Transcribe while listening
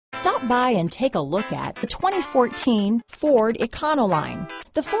Stop by and take a look at the 2014 Ford Econoline.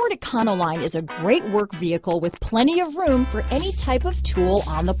 The Ford Econoline is a great work vehicle with plenty of room for any type of tool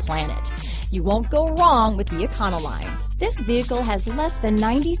on the planet. You won't go wrong with the Econoline. This vehicle has less than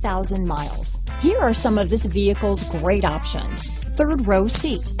 90,000 miles. Here are some of this vehicle's great options: third row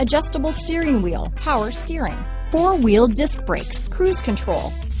seat, adjustable steering wheel, power steering, four-wheel disc brakes, cruise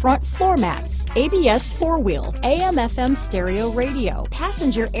control, front floor mats, ABS four-wheel, AM/FM stereo radio,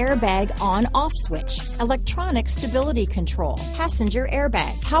 passenger airbag on/off switch, electronic stability control, passenger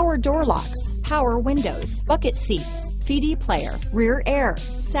airbag, power door locks, power windows, bucket seats, CD player, rear air,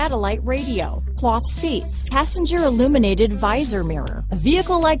 satellite radio, cloth seats, passenger illuminated visor mirror. A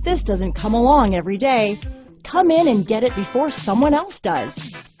vehicle like this doesn't come along every day. Come in and get it before someone else does.